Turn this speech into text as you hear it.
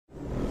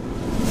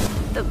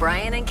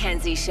Brian and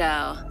Kenzie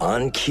Show.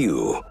 On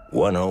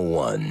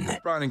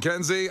Q101. Brian and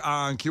Kenzie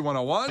on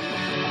Q101.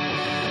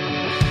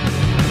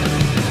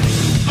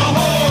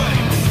 Ahoy!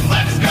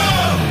 Let's go!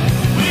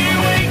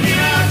 We're waking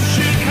up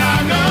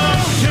Chicago.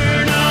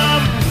 Turn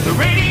up the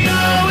radio.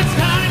 It's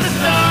time to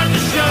start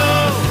the show.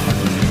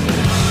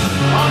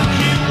 On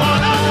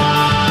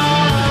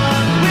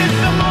Q101 with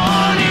the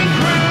morning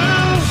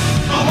crew.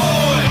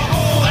 Ahoy!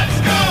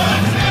 Let's go!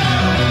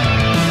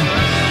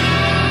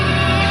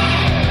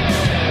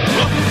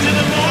 Welcome to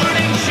the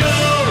morning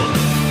show.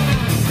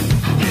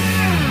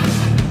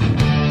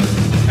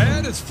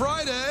 And it's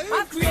Friday.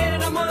 I've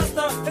created a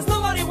monster, cause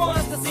nobody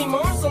wants to see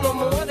more, so no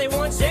more. They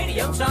want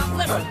shady, I'm chopped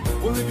liver.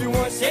 Well, if you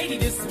want shady,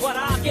 this is what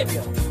I'll give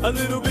you. A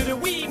little bit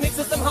of weed mixed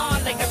with some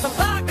hard liquor, some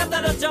vodka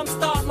that'll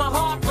jumpstart my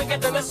heart quicker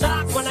than a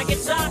shock when I get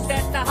shocked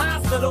at the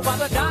hospital by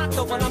the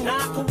doctor when I'm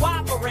not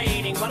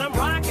cooperating. When I'm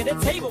rocking the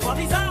table while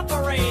he's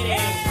operating.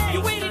 Hey!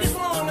 You waited this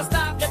long to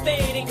stop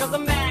debating, cause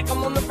I'm back,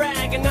 I'm on the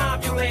brag and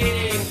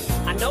ovulating.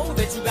 I know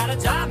that you got a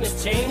job,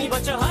 Miss Cheney,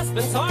 but your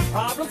husband's heart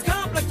problem's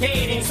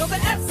complicating. So the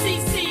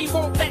FCC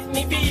won't let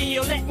me be,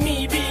 or let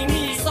me be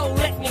me, so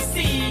let me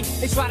see.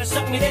 They try to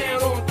shut me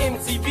down on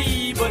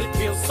MTV, but it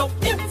feels so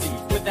empty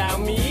without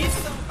me.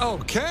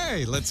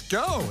 Okay, let's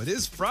go. It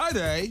is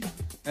Friday,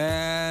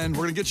 and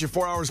we're going to get you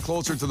 4 hours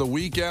closer to the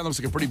weekend. Looks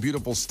like a pretty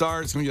beautiful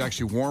start. It's going to get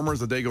actually warmer as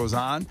the day goes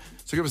on.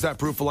 So give us that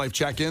proof of life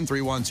check-in,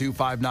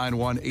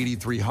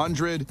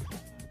 312-591-8300.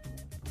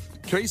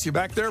 Case, you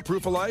back there?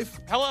 Proof of life?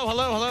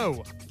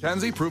 Hello.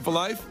 Kenzie, proof of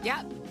life?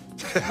 Yep.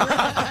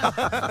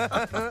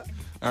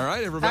 All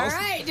right, everybody else? All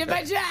right, did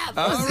my job.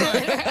 All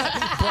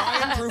right.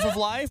 Brian, proof of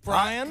life.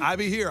 Brian. I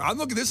be here. I'm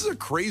looking. This is a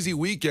crazy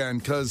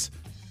weekend because,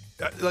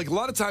 like a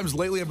lot of times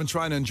lately, I've been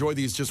trying to enjoy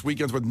these just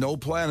weekends with no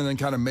plan and then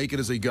kind of make it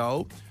as they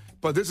go.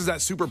 But this is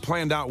that super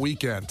planned out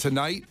weekend.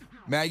 Tonight,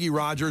 Maggie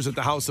Rogers at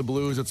the House of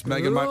Blues. It's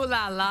Megan, Ooh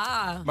la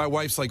la. my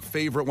wife's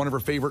one of her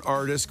favorite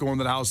artists, going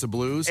to the House of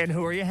Blues. And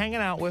who are you hanging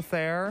out with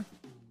there?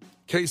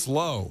 Case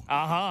Lowe.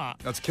 Uh-huh.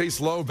 That's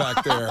Case Lowe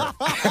back there.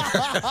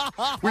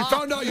 We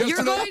found out yesterday.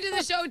 You're going to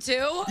the show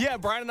too? Yeah,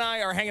 Brian and I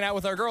are hanging out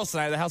with our girls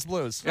tonight at the House of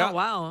Blues. Yeah. Oh,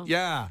 wow.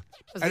 Yeah.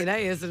 I was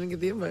nice. I didn't get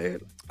the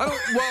invite. I don't.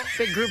 Well,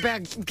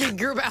 Big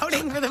group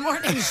outing for the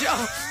morning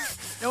show.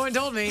 No one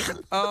told me. You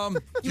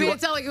made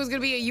it sound like it was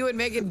going to be a you and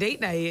Megan date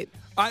night.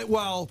 I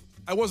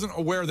wasn't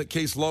aware that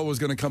Case Lowe was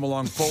going to come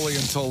along fully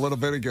until a little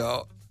bit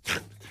ago.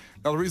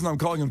 Now, the reason I'm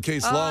calling him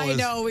Case Lowe is... I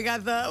know. We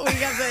got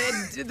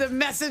the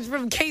message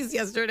from Case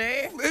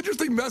yesterday.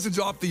 Interesting message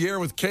off the air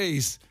with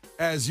Case,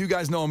 as you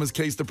guys know him as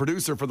Case, the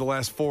producer, for the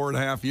last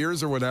 4.5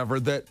 years or whatever,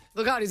 that...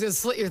 Look out, he's going to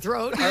slit your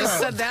throat. You just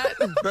said that.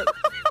 that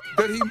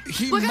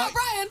he Look might, out,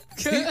 Brian.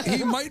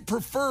 he might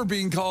prefer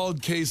being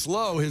called Case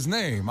Lowe, his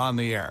name, on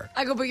the air.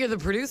 I go, but you're the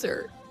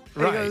producer.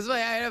 And Right. He goes,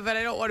 well, but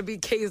I don't want to be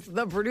Case,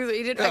 the producer.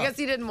 I guess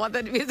he didn't want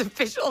that to be his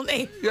official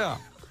name. Yeah.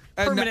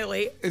 And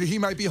Permanently. And he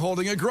might be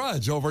holding a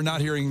grudge over not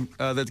hearing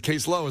that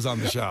Case Lowe is on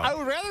the show. I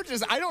would rather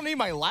I don't need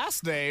my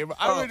last name.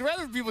 I would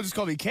rather people just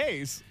call me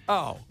Case.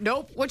 Oh.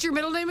 Nope. What's your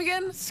middle name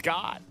again?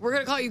 Scott. We're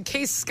going to call you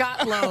Case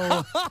Scott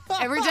Lowe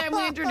every time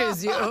we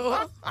introduce you.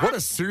 What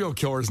a serial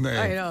killer's name.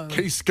 I know.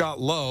 Case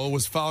Scott Lowe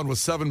was found with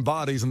 7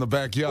 bodies in the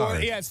backyard.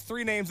 Well, yeah, it's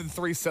 3 names and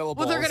 3 syllables.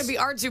 Well, they're going to be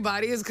our 2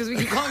 bodies because we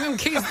keep calling him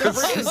Case the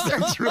producer.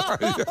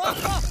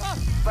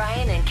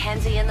 Brian and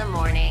Kenzie in the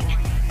morning.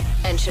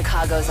 And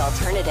Chicago's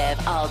alternative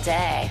all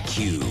day.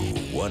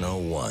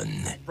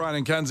 Q101. Brian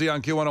and Kenzie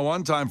on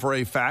Q101. Time for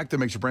a fact that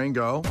makes your brain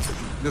go.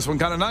 This one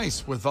kind of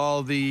nice with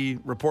all the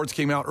reports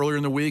came out earlier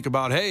in the week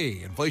about,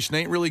 hey, inflation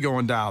ain't really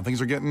going down. Things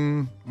are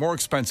getting more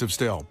expensive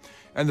still.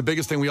 And the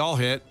biggest thing we all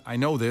hit, I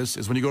know this,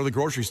 is when you go to the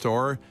grocery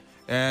store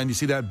and you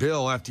see that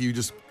bill after you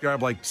just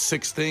grab like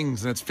 6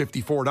 things and it's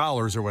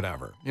 $54 or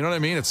whatever. You know what I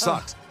mean? It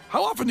sucks.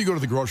 How often do you go to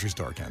the grocery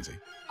store, Kenzie?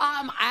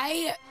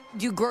 I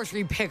do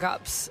grocery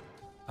pickups.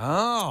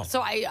 Oh.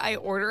 So I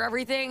order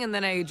everything and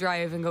then I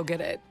drive and go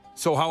get it.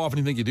 So how often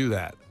do you think you do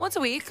that? Once a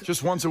week.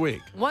 Just once a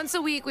week? Once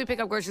a week we pick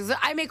up groceries.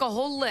 I make a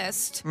whole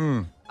list.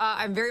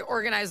 I'm very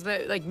organized,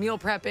 like meal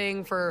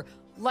prepping for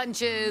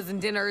lunches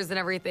and dinners and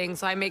everything.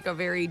 So I make a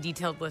very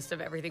detailed list of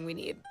everything we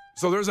need.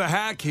 So there's a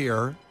hack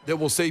here that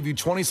will save you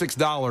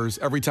 $26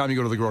 every time you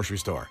go to the grocery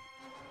store.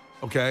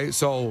 Okay,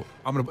 so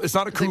it's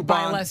not a coupon.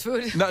 Like buy less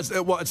food? No,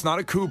 it's not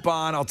a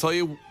coupon. I'll tell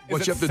you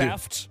what you have to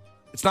theft? do.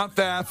 It's not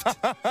theft.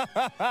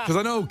 Because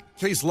I know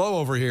Case Lowe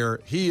over here,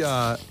 he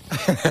goes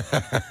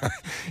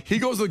to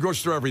the grocery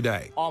store every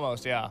day.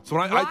 Almost, yeah. So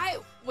when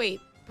Wait,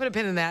 put a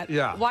pin in that.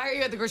 Yeah. Why are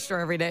you at the grocery store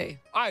every day?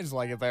 I just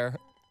like it there.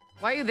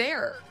 Why are you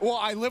there? Well,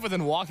 I live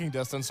within walking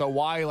distance, so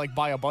why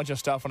buy a bunch of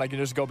stuff when I can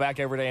just go back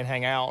every day and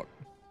hang out?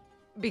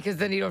 Because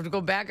then you don't have to go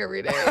back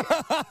every day.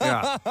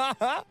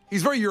 Yeah.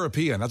 He's very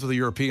European. That's what the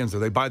Europeans do.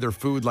 They buy their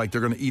food like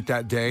they're going to eat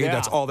that day. Yeah.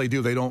 That's all they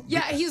do. They don't.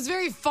 Yeah, he's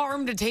very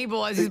farm to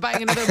table as he's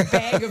buying another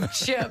bag of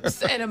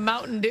chips and a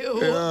Mountain Dew.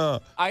 Yeah.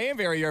 I am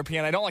very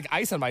European. I don't like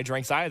ice in my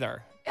drinks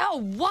either.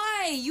 Oh,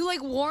 why? You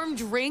like warm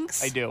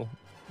drinks? I do.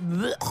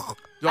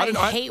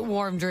 I hate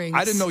warm drinks.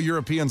 I didn't know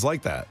Europeans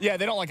like that. Yeah,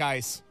 they don't like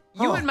ice.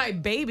 You and my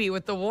baby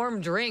with the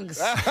warm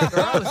drinks.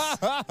 Gross.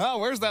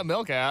 Where's that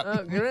milk at?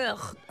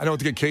 Ugh. I know what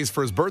to get Case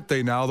for his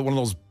birthday now. One of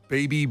those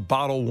baby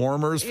bottle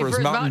warmers for his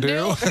Mountain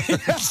Dew.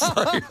 So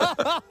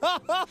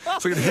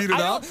you can heat it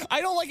up.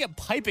 I don't like it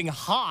piping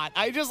hot.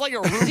 I just like it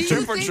room Do you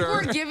temperature. think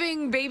we're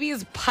giving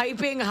babies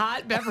piping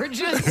hot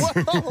beverages?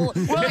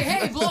 We're like,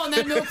 hey, blow on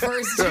that milk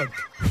first.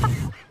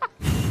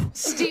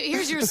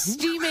 Here's your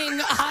steaming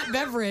hot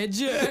beverage.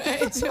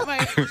 It's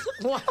my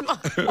 1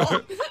 month.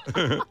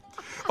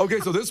 Okay,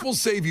 so this will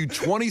save you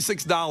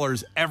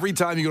 $26 every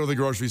time you go to the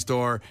grocery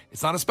store.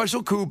 It's not a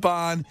special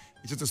coupon.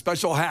 It's just a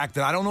special hack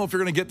that I don't know if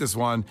you're going to get this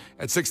one.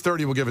 At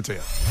 6:30, we'll give it to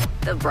you.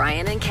 The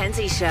Brian and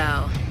Kenzie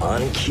Show.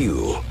 On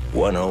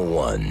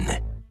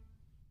Q101.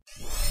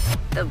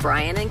 The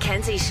Brian and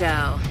Kenzie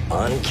Show.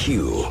 On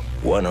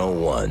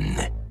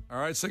Q101. All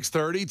right,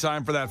 6:30,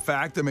 time for that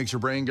fact that makes your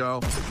brain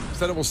go.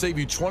 Said it will save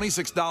you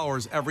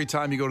 $26 every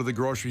time you go to the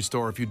grocery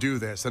store if you do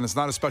this. And it's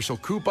not a special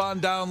coupon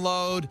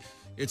download.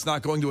 It's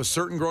not going to a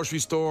certain grocery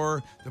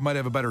store that might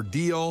have a better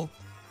deal.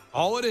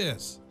 All it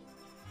is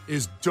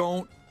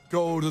don't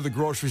go to the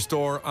grocery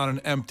store on an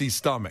empty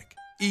stomach.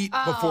 Eat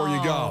before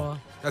you go.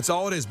 That's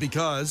all it is,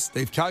 because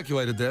they've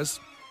calculated this.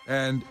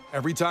 And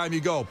every time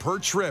you go, per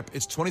trip,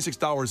 it's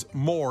 $26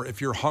 more if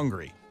you're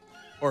hungry.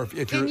 Or if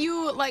Can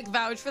you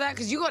vouch for that?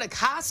 Because you go to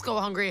Costco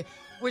hungry,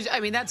 which,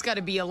 I mean, that's got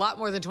to be a lot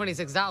more than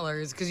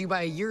 $26 because you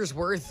buy a year's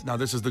worth. Now,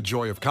 this is the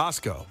joy of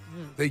Costco.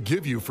 They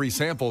give you free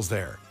samples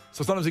there.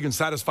 So sometimes you can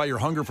satisfy your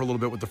hunger for a little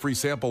bit with the free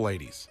sample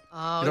ladies.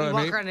 Oh, you know you what I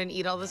walk mean? around and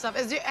eat all this stuff.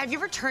 Have you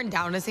ever turned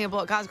down a sample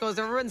at Costco? Has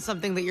there ever been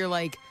something that you're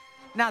like,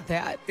 not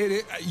that?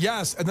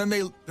 Yes, and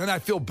then I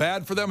feel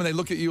bad for them, and they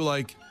look at you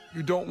like,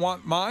 you don't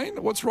want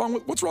mine? What's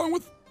wrong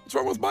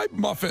with my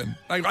muffin?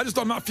 I'm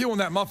not feeling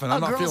that muffin.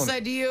 I'm not A girl feeling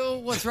said to you,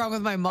 what's wrong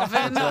with my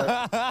muffin?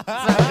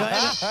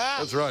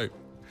 That's right.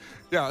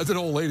 Yeah, it's an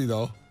old lady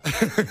though.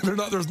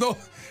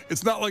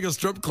 It's not like a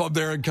strip club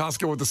there in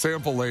Costco with the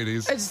sample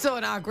ladies. It's still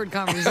an awkward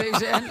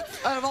conversation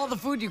out of all the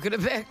food you could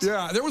have picked.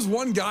 Yeah, there was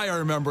one guy I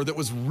remember that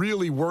was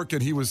really working.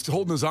 He was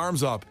holding his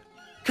arms up.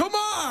 Come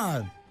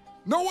on!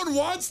 No one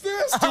wants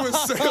this? To a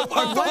sample.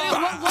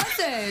 What was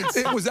it?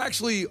 It was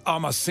actually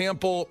a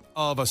sample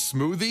of a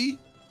smoothie.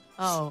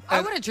 Oh,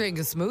 I would have drank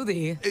a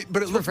smoothie.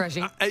 But it It's looked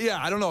refreshing.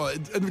 I don't know.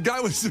 And the guy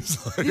was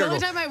just like... The only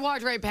time I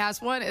walked right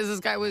past one is this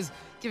guy was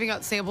giving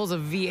out samples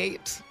of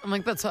V8. I'm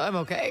like, I'm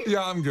okay.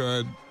 Yeah, I'm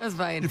good. That's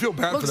fine. You feel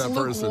bad Looks for that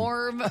person.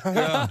 lukewarm.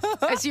 Yeah.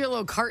 I see your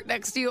little cart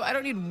next to you. I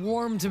don't need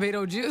warm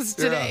tomato juice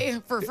today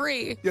for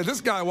free. Yeah,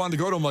 this guy wanted to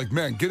go to him like,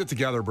 man, get it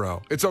together,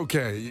 bro. It's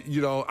okay.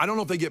 You know, I don't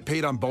know if they get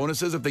paid on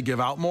bonuses if they give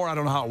out more. I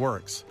don't know how it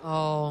works.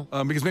 Oh.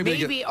 Because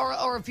maybe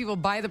or if people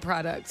buy the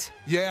product.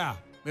 Yeah.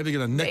 Maybe they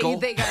get a nickel.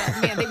 They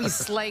be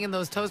slanging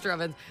those toaster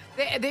ovens.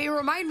 They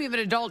remind me of an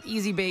adult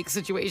Easy Bake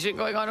situation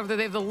going on over there.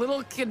 They have the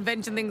little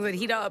convention things that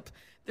heat up.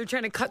 They're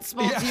trying to cut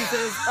small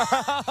pieces.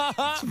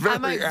 It's very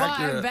I'm like,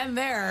 accurate. I've been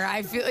there.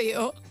 I feel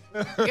you.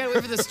 You gotta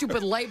wait for the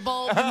stupid light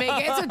bulb to make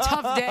it. It's a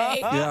tough day.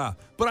 Yeah,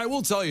 but I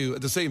will tell you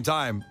at the same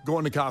time,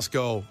 going to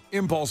Costco,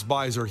 impulse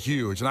buys are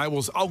huge, and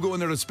I'll go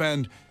in there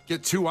to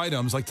get 2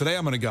 items. Like today,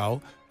 I'm going to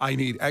go. I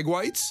need egg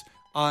whites.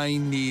 I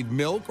need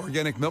milk,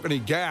 organic milk. I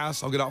need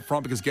gas. I'll get out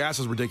front because gas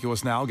is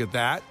ridiculous now. I'll get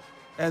that.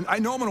 And I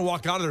know I'm going to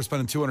walk out of there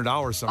spending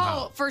 $200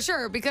 somehow. Oh, for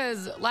sure.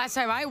 Because last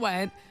time I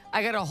went,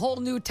 I got a whole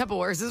new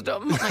Tupperware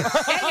system. Like,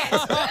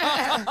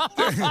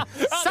 dang it.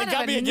 Son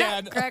of a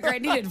nutcracker. I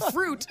needed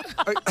fruit.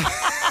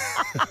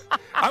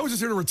 I was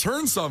just here to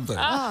return something.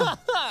 Well,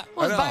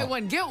 it's buy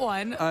one, get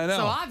one. I know.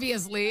 So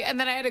obviously, and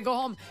then I had to go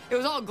home. It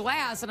was all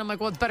glass, and I'm like,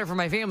 well, it's better for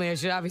my family. I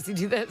should obviously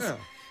do this. Yeah.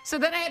 So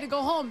then I had to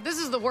go home. This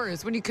is the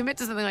worst. When you commit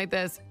to something like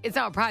this, it's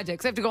not a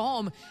project. So I have to go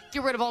home,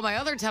 get rid of all my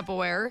other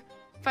Tupperware,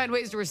 find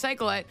ways to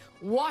recycle it,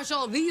 wash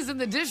all these in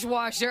the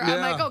dishwasher. I'm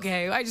Yeah. like,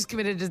 okay, I just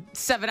committed to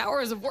 7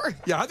 hours of work.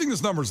 Yeah, I think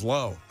this number's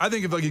low. I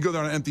think if you go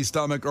there on an empty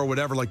stomach or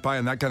whatever, like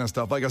buying that kind of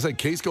stuff. Like I said,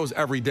 Case goes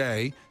every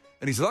day,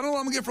 and he says, I don't know what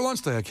I'm going to get for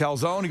lunch today. A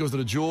calzone. He goes to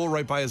the Jewel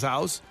right by his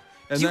house.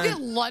 And Do you then,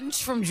 get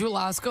lunch from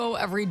Julasco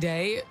every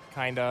day?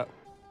 Kinda.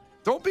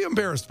 don't be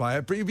embarrassed by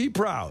it. Be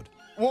proud.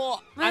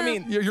 Well, I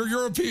mean, You're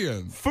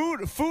European.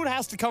 food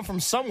has to come from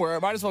somewhere.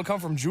 It might as well come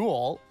from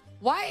Jewel.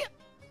 Why?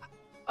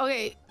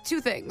 Okay,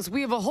 2 things.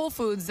 We have a Whole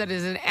Foods that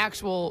is an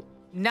actual,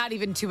 not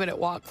even 2-minute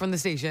walk from the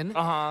station.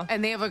 Uh-huh.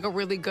 And they have like a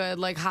really good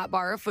hot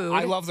bar of food.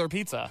 I love their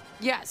pizza.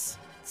 Yes.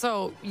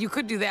 So you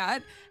could do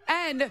that.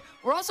 And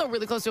we're also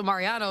really close to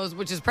Mariano's,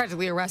 which is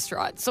practically a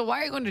restaurant. So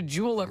why are you going to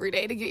Jewel every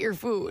day to get your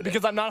food?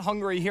 Because I'm not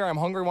hungry here. I'm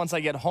hungry once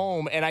I get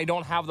home, and I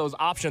don't have those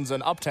options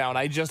in Uptown.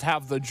 I just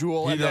have the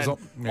Jewel. He And then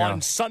doesn't- yeah.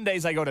 on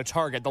Sundays, I go to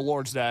Target, the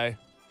Lord's Day.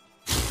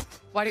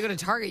 Why do you go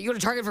to Target? You go to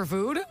Target for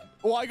food?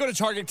 Well, I go to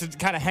Target to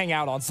kind of hang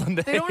out on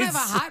Sundays. They don't have a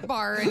hot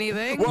bar or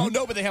anything. Well,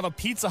 no, but they have a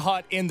Pizza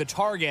Hut in the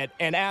Target,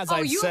 and as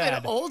I've you said,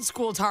 have an old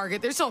school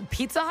Target. There's still a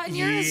Pizza Hut in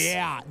yours?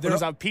 yeah,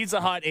 there's a Pizza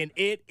Hut, and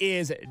it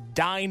is What is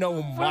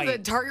dynamite.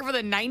 it, Target for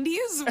the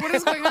 90s? What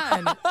is going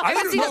on? I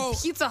haven't don't seen know. a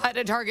Pizza Hut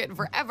at Target in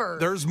forever.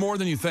 There's more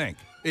than you think.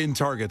 in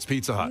Target's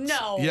Pizza Huts.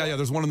 No. Yeah.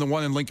 There's one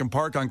in Lincoln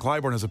Park on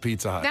Clybourne has a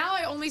Pizza Hut. Now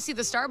I only see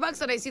the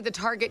Starbucks and I see the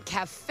Target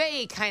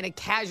Cafe kind of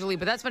casually,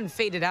 but that's been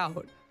faded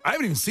out. I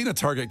haven't even seen a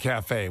Target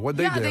Cafe. What'd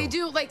they do? Yeah, they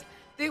do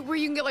where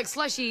you can get like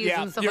slushies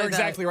Yeah, and stuff you're like that.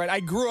 exactly right.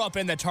 I grew up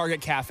in the Target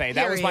Cafe.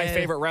 That was my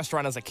Period. favorite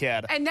restaurant as a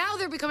kid. And now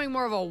they're becoming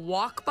more of a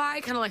walk by,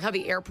 kind of like how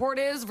the airport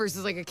is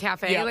versus like a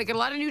cafe. Yeah. Like in a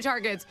lot of new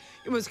Targets,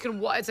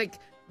 it's like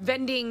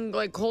vending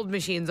like cold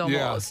machines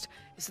almost.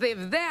 So they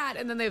have that,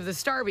 and then they have the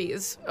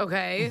Starbies.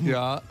 Okay.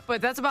 Yeah.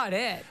 But that's about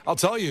it. I'll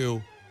tell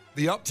you,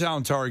 the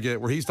Uptown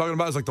Target, where he's talking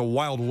about, is like the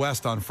Wild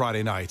West on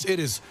Friday nights. It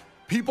is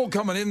people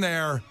coming in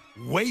there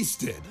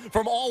wasted.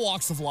 From all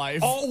walks of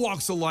life. All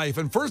walks of life.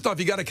 And first off,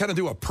 you got to kind of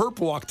do a perp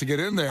walk to get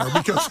in there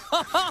because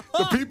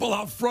the people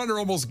out front are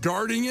almost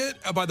guarding it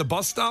by the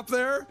bus stop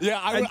there. Yeah,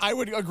 I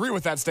would agree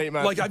with that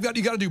statement. Like,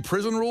 you got to do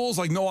prison rules,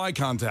 like no eye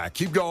contact.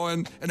 Keep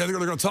going. And then they're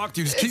going to talk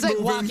to you. Just keep It's like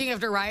moving. walking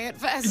after Riot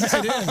Fest.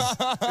 It is.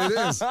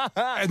 It is.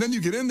 And then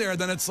you get in there, and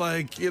then it's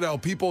like,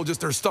 people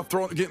just, their stuff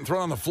getting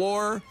thrown on the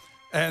floor.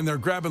 And they're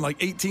grabbing like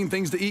 18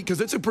 things to eat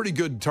because it's a pretty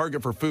good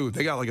Target for food.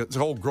 They got like a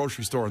whole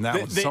grocery store in that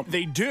one.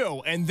 They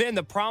do. And then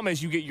the problem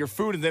is you get your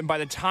food, and then by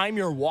the time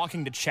you're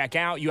walking to check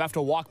out, you have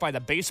to walk by the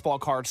baseball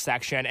card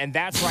section, and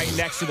that's right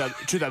next to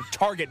the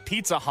Target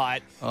Pizza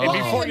Hut. And Well,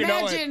 before you know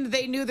imagine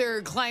they knew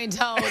their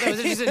clientele that was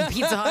interested in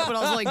Pizza Hut, but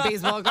also like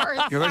baseball cards.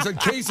 There's a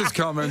case is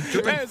coming.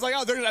 Man, it's like,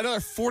 there's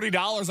another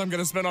 $40 I'm going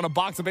to spend on a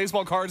box of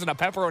baseball cards and a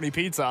pepperoni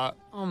pizza.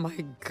 Oh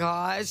my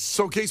gosh.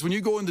 So, Case, when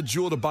you go into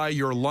Jewel to buy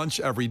your lunch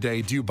every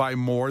day, do you buy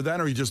more then,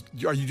 or you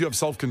do have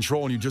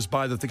self-control and you just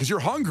buy the thing because you're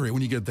hungry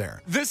when you get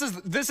there? This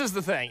is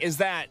the thing, is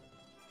that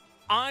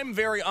I'm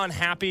very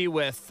unhappy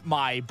with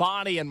my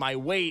body and my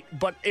weight,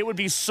 but it would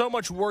be so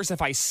much worse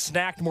if I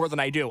snacked more than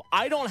I do.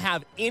 I don't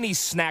have any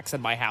snacks in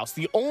my house.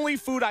 The only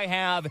food I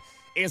have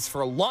is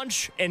for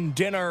lunch and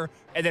dinner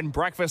and then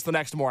breakfast the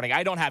next morning.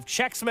 I don't have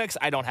Chex Mix.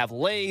 I don't have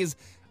Lay's.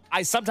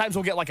 I sometimes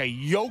will get like a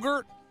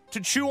yogurt to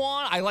chew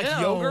on. I like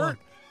Ew. yogurt.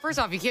 First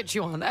off, you can't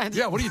chew on that.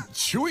 Yeah, what are you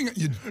chewing?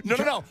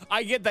 No.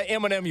 I get the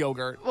M&M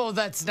yogurt. Well,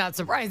 that's not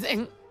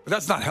surprising.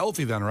 That's not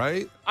healthy then,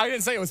 right? I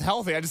didn't say it was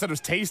healthy. I just said it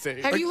was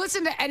tasty. Have you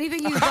listened to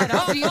anything he's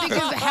done? Do you think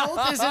his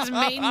health is his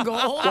main goal?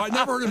 Well, I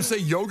never heard him say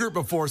yogurt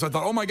before, so I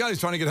thought, oh my God, he's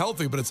trying to get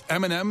healthy, but it's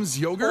M&M's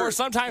yogurt? Or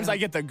sometimes I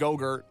get the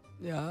Go-Gurt.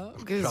 Yeah,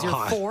 because you're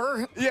God.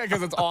 4. Yeah,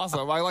 because it's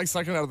awesome. I like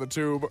sucking out of the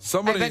tube.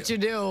 Somebody, I bet you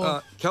do.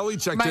 Kelly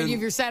checked Remind in. you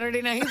of your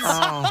Saturday nights.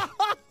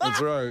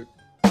 That's right.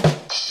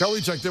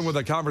 Kelly checked in with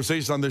a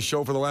conversation on this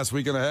show for the last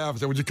week and a half.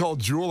 So would you call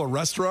Jewel a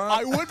restaurant?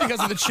 I would because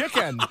of the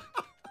chicken.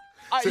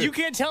 You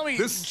can't tell me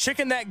This-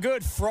 chicken that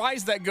good,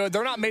 fries that good.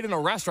 They're not made in a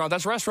restaurant.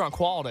 That's restaurant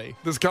quality.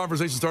 This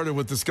conversation started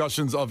with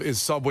discussions of,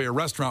 is Subway a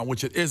restaurant,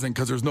 which it isn't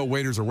because there's no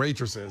waiters or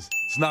waitresses.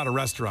 It's not a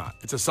restaurant.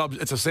 It's a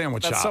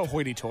sandwich That's shop. so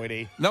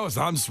hoity-toity. No, it's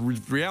not. It's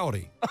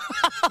reality.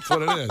 That's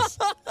what it is.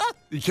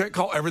 You can't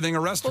call everything a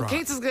Well, restaurant.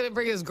 Kate's is going to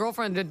bring his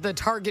girlfriend to the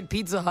Target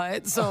Pizza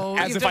Hut, so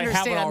As you if have I to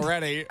haven't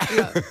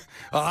understand.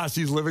 already.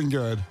 She's living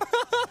good.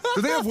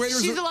 Do they have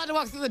waiters? She's allowed to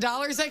walk through the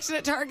dollar section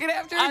at Target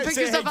after I'd and pick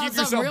say, yourself hey, out keep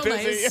something yourself real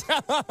busy.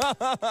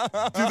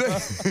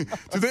 nice.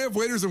 Do they have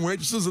waiters and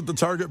waitresses at the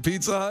Target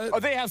Pizza Hut?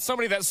 Oh, they have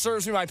somebody that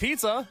serves me my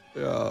pizza.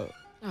 Yeah. Oh,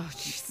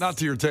 jeez. Not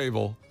to your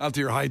table. Not to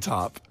your high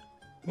top.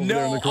 Over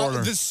there in No, the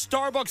corner. the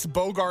Starbucks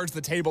bogards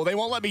the table. They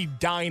won't let me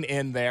dine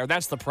in there.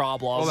 That's the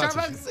problem. Well, that's-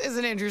 Starbucks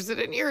isn't interested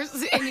in you.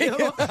 They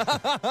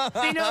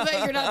know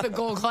that you're not the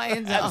goal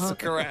clientele. That's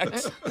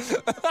correct.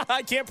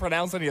 I can't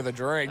pronounce any of the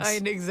drinks.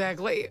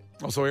 Exactly.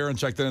 Also, Aaron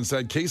checked in and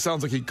said, Case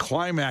sounds like he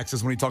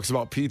climaxes when he talks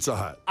about Pizza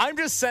Hut. I'm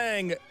just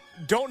saying,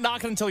 don't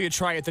knock it until you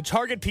try it. The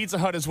Target Pizza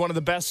Hut is one of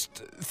the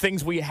best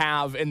things we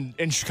have in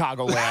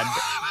Chicagoland.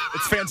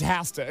 It's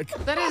fantastic.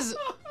 That is,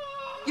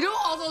 you know,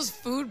 all those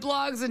food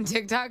blogs and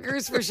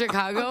TikTokers for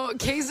Chicago?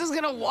 Case is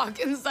going to walk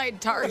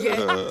inside Target,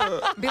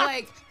 be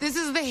like, this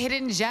is the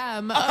hidden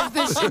gem of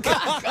the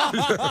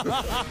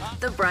Chicago.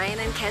 The Brian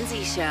and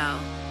Kenzie Show.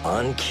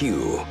 On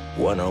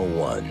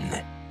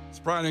Q101. It's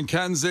Brian and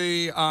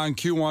Kenzie on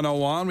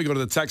Q101. We go to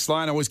the text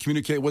line. Always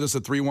communicate with us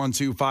at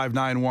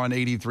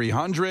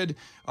 312-591-8300.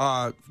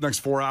 Next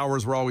 4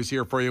 hours, we're always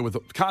here for you with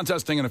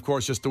contesting and, of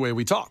course, just the way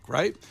we talk,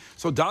 right?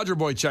 So Dodger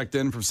Boy checked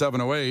in from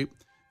 708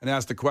 and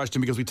asked the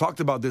question because we talked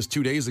about this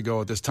 2 days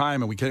ago at this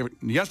time, and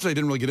yesterday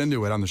didn't really get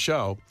into it on the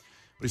show.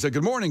 But he said,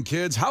 good morning,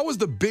 kids. How was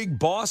the big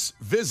boss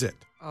visit?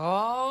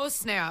 Oh,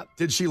 snap.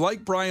 Did she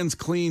like Brian's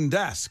clean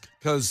desk?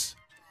 Because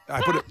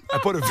I put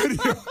a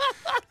video.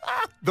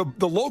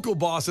 The local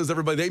bosses,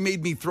 everybody, they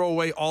made me throw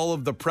away all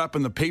of the prep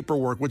and the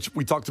paperwork, which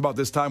we talked about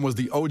this time was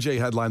the OJ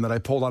headline that I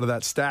pulled out of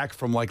that stack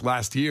from like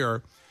last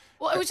year.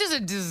 Well, it was just a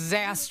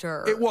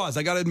disaster. It was,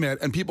 I got to admit.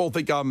 And people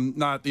think I'm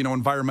not,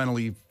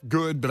 environmentally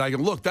good, but I go,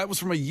 look, that was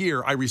from a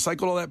year. I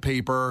recycled all that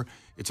paper.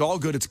 It's all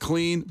good. It's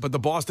clean. But the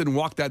boss didn't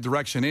walk that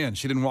direction in.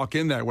 She didn't walk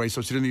in that way,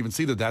 so she didn't even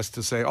see the desk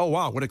to say, oh,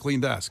 wow, what a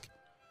clean desk.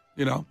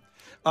 Well,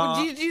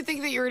 did you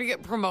think that you were going to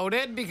get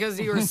promoted because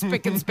you were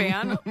spick and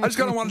span? I just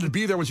kind of wanted to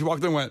be there when she walked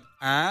in and went,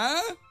 ah?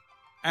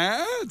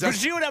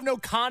 Because you would have no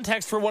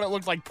context for what it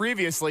looked like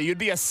previously. You'd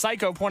be a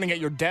psycho pointing at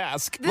your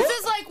desk. This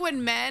is like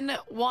when men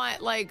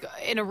want, like,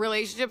 in a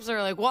relationship, so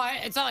they're like, well,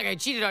 it's not like I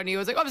cheated on you.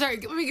 It's like, oh, I'm sorry,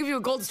 let me give you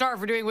a gold star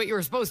for doing what you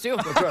were supposed to.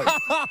 That's right.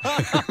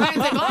 It's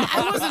like, well,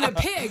 I wasn't a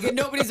pig, and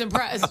nobody's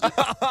impressed.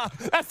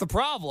 That's the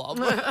problem.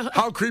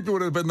 How creepy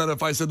would it have been that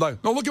if I said,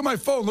 like, no, look at my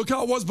phone. Look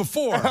how it was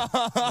before.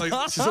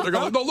 Like, she said,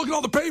 no, look at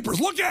all the papers.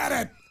 Look at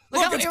it.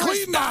 Look, it's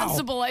clean now.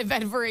 Irresponsible I've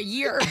been for a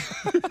year.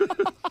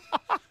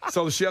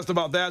 So she asked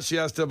about that. She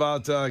asked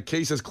about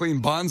Case's clean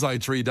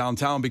bonsai tree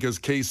downtown because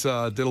Case did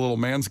a little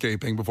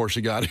manscaping before she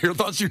got here.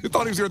 Thought he was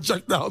going to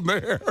check down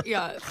there.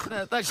 Yeah,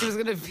 I thought she was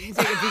going to take a peek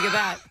at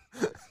that.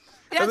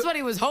 That's what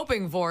he was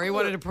hoping for. He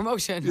wanted a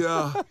promotion.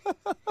 Yeah.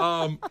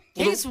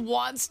 Case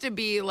wants to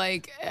be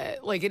like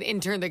an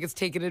intern that gets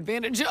taken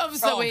advantage of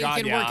so he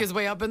can work his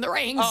way up in the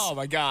ranks. Oh,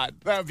 my God.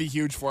 That would be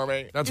huge for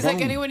me. He's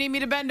like, anyone need me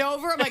to bend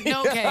over? I'm like,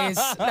 no,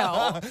 Case.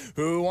 No.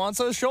 Who wants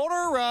a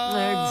shoulder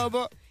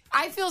rub?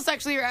 I feel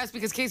sexually harassed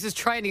because Case is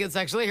trying to get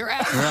sexually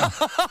harassed. Yeah.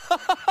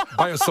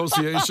 By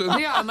association?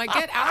 Yeah, I'm like,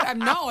 get out. I'm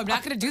not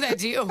going to do that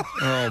to you.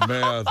 Oh,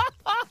 man.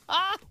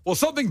 Well,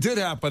 something did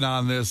happen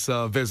on this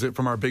visit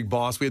from our big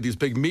boss. We had this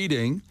big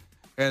meeting,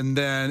 and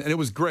it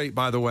was great,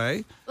 by the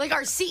way. Like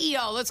our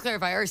CEO, let's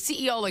clarify, our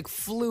CEO like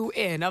flew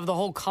in of the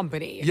whole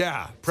company.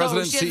 Yeah,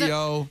 president, so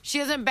CEO. She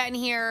hasn't been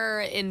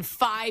here in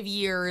 5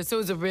 years, so it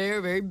was a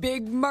very, very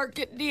big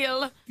market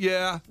deal.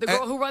 Yeah. The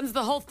girl who runs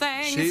the whole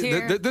thing is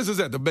here. This is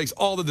it. That makes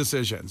all the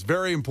decisions.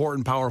 Very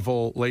important,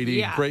 powerful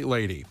lady, great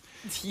lady.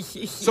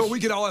 So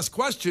we could all ask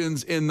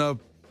questions in the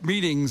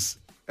meetings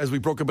as we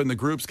broke up in the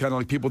groups, kind of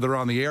like people that are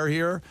on the air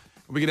here.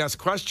 We could ask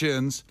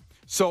questions.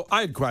 So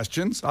I had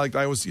questions.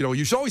 I was,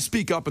 you should always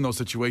speak up in those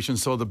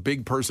situations so the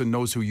big person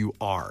knows who you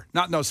are.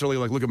 Not necessarily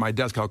like, look at my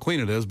desk, how clean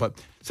it is,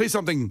 but say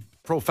something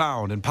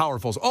profound and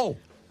powerful. So, oh,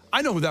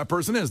 I know who that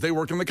person is. They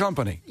work in the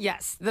company.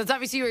 Yes. That's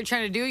obviously what you're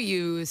trying to do.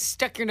 You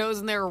stuck your nose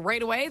in there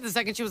right away. The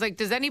second she was like,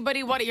 does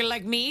anybody want you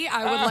like me?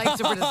 I would like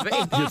to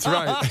participate. That's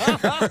right.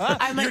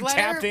 I'm like, you're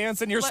tap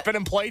dancing, you're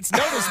spinning plates.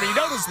 Notice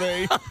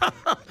me.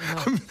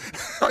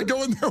 I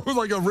go in there with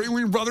like a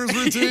Ringling Brothers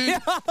routine.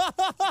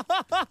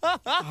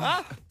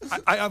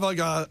 I have like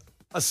a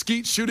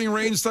skeet shooting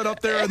range set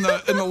up there in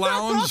the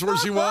lounge where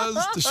she was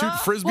to shoot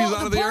frisbees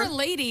out of the air. The poor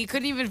lady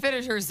couldn't even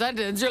finish her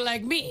sentence. You're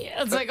like, me.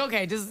 It's like,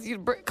 okay, just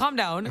calm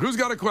down. Who's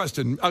got a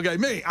question? Okay,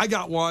 me. I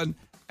got one.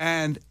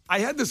 And I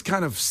had this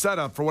kind of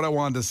setup for what I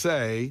wanted to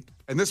say,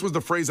 and this was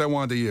the phrase I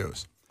wanted to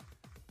use.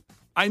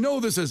 I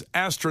know this is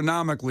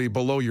astronomically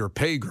below your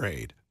pay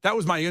grade. That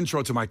was my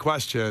intro to my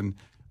question.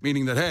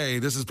 Meaning that, hey,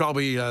 this is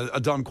probably a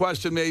dumb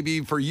question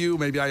maybe for you.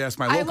 Maybe I ask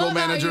my local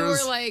managers. How you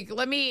were like,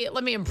 let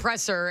me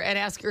impress her and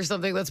ask her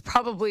something that's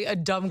probably a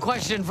dumb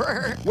question for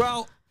her.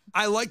 Well,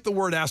 I like the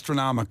word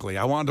astronomically.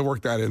 I wanted to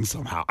work that in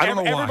somehow. I don't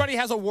know why. Everybody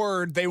has a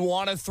word they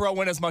want to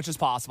throw in as much as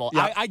possible.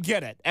 Yeah. I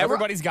get it.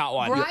 Everybody's got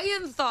one.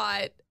 Brian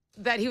thought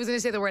that he was going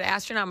to say the word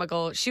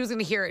astronomical. She was going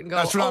to hear it and go,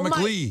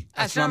 astronomically.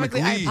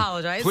 Astronomically, I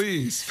apologize.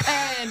 Please.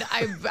 And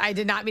I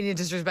did not mean to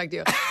disrespect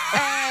you.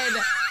 And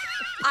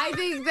I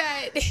think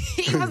that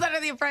he was under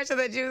the impression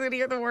that she was going to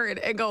hear the word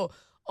and go,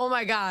 oh,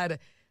 my God,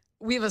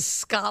 we have a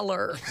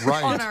scholar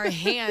on our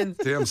hands.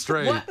 Damn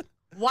straight.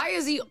 Why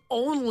is he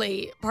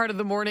only part of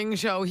the morning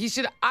show? He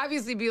should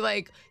obviously be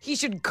like, he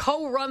should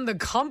co-run the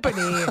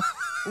company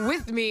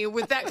with me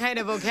with that kind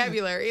of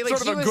vocabulary. Like,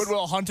 sort of a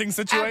Goodwill Hunting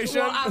situation?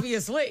 Well,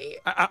 obviously.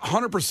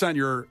 100%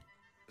 you're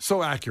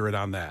so accurate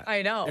on that.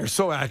 I know. You're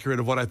so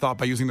accurate of what I thought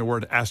by using the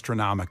word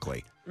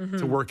astronomically.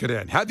 To work it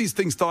in. Have these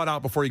things thought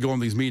out before you go in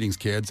these meetings,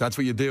 kids. That's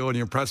what you do and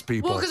you impress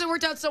people. Well, because it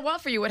worked out so well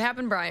for you. What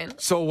happened, Brian?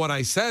 So what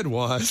I said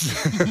was,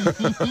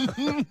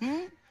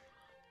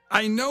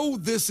 I know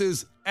this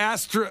is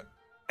and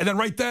then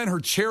right then her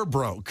chair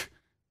broke.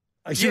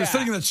 Like she was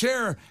sitting in the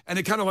chair and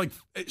it kind of like,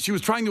 she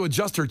was trying to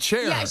adjust her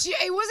chair. Yeah,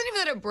 it wasn't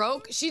even that it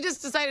broke. She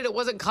just decided it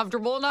wasn't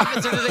comfortable enough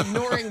and started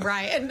ignoring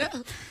Brian.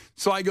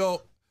 So I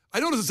go,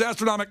 I notice it's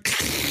astronomic.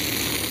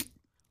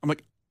 I'm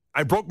like,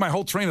 I broke my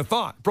whole train of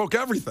thought. Broke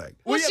everything.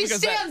 Well, she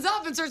stands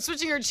up and starts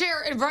switching her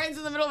chair, and Brian's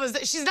in the middle of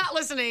his. She's not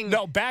listening.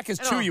 No, back is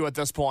to you at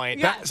this point.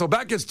 Yeah. So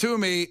back is to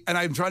me, and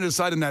I'm trying to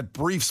decide in that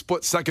brief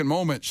split-second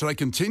moment, should I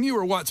continue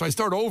or what? So I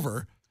start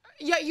over.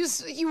 Yeah, you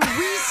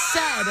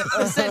resaid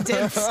the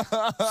sentence.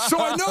 So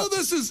I know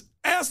this is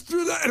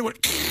astronomical. And it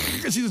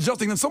went, and she's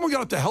adjusting. Then someone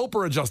got up to help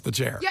her adjust the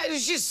chair. Yeah,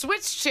 she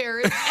switched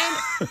chairs, and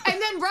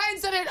then Brian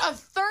said it a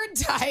third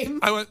time.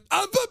 I went,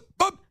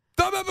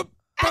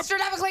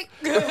 astronomically.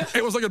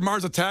 It was like in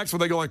Mars Attacks where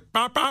they go like,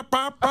 bop, bop,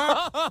 bop,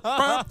 bop,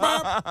 bop,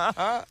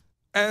 bop.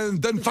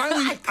 And then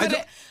finally, by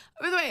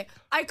the way,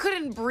 I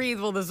couldn't breathe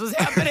while this was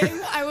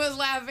happening. I was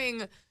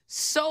laughing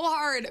so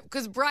hard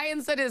because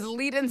Brian said his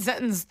lead-in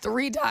sentence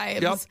 3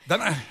 times. Yep.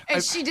 Then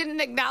and she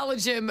didn't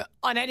acknowledge him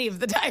on any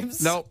of the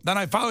times. No. Then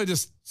I finally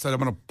just said, I'm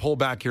going to pull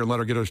back here and let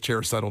her get her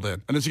chair settled in.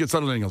 And then she gets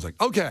settled in and I was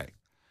like, okay.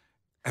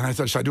 And I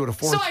said, should I do it a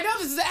fourth? So I know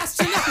this is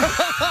astronomical.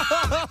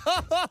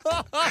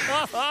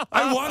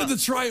 I wanted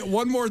to try it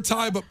one more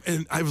time, but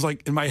and I was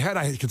like, in my head,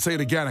 I could say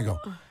it again. I go,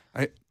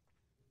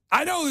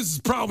 I know this is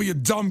probably a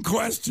dumb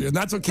question.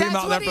 That's what came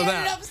out after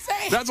that.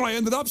 That's what I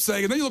ended up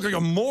saying. And then you look like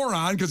a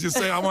moron because you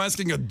say I'm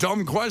asking a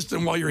dumb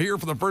question while you're here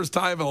for the first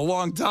time in a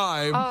long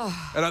time.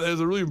 Oh. And it's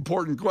a really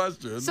important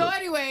question. So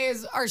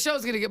anyways, our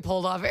show's going to get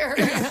pulled off air.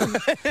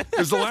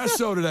 It's the last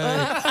show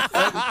today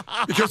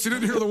because you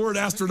didn't hear the word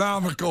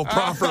astronomical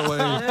properly.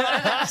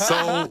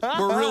 So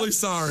we're really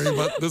sorry,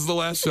 but this is the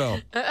last show.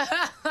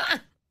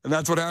 And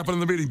that's what happened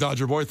in the meeting,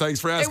 Dodger Boy. Thanks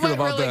for asking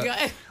about really that.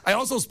 Good. I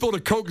also spilled a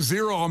Coke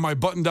Zero on my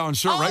button-down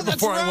shirt right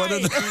before I went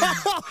in.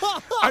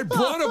 I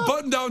brought a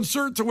button-down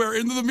shirt to wear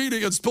into the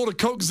meeting and spilled a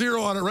Coke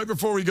Zero on it right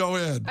before we go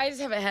in. I just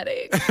have a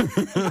headache.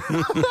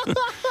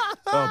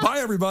 Bye,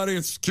 everybody.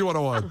 It's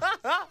Q101.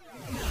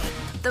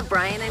 The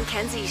Brian and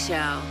Kenzie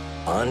Show.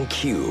 On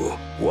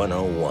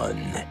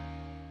Q101.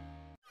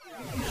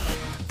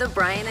 The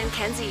Brian and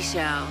Kenzie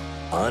Show.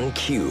 On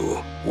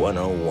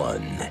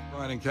Q101.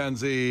 Brian and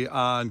Kenzie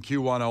on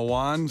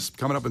Q101.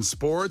 Coming up in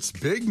sports,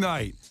 big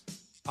night.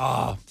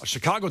 A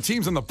Chicago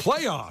team's in the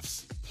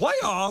playoffs.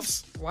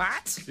 Playoffs?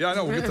 What? Yeah, I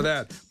know. We'll get to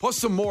that. Plus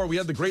some more. We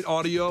had the great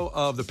audio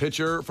of the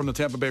pitcher from the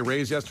Tampa Bay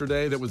Rays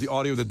yesterday. That was the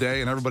audio of the day,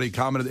 and everybody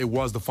commented it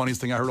was the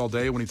funniest thing I heard all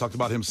day when he talked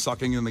about him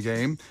sucking in the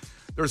game.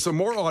 There's some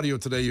more audio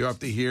today you have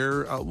to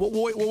hear.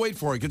 We'll wait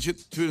for it. Get you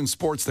to it in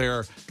sports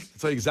there. I'll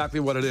tell you exactly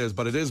what it is,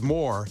 but it is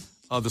more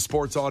of the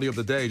sports audio of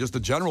the day, just the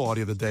general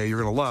audio of the day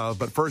you're going to love.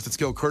 But first, it's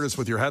Gil Curtis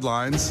with your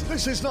headlines.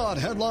 This is not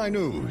headline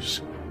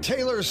news.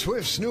 Taylor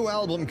Swift's new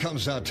album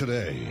comes out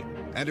today,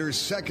 and her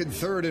second,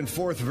 third, and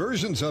fourth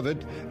versions of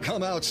it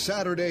come out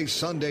Saturday,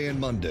 Sunday, and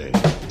Monday.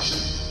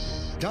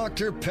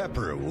 Dr.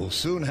 Pepper will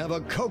soon have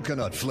a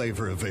coconut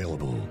flavor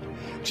available,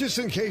 just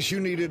in case you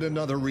needed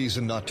another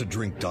reason not to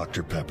drink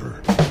Dr.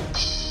 Pepper.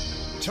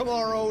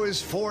 Tomorrow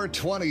is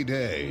 420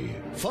 Day.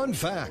 Fun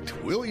fact,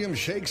 William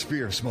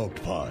Shakespeare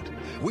smoked pot.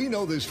 We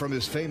know this from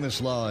his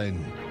famous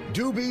line,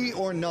 doobie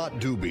or not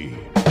doobie?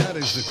 That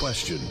is the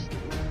question.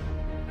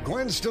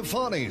 Gwen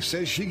Stefani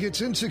says she gets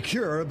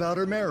insecure about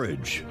her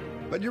marriage.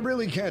 But you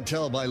really can't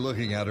tell by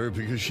looking at her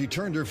because she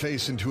turned her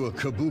face into a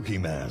kabuki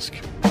mask.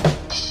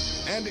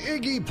 And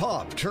Iggy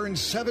Pop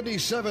turns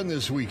 77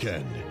 this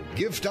weekend.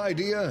 Gift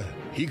idea?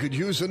 He could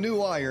use a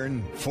new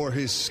iron for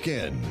his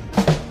skin.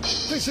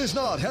 This is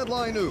not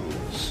headline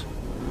news.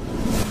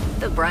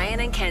 The Brian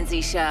and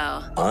Kenzie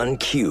Show. On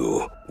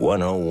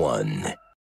Q101.